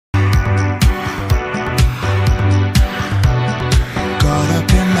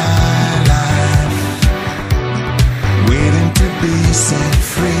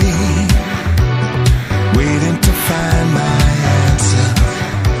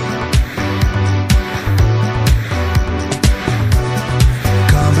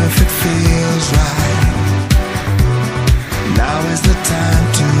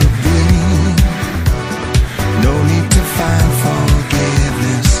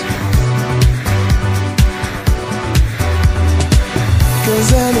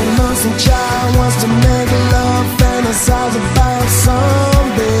innocent child wants to make love, fantasize about some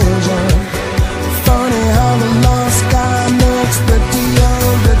vision. Funny how the lost guy makes the deal,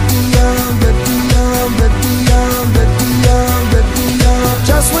 the deal, the deal, the deal, the deal, the deal.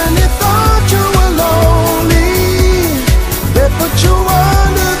 Just when you thought you were lonely, they put you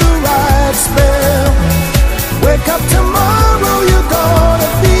under the right spell. Wake up tomorrow, you're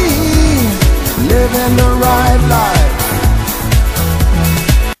gonna be living the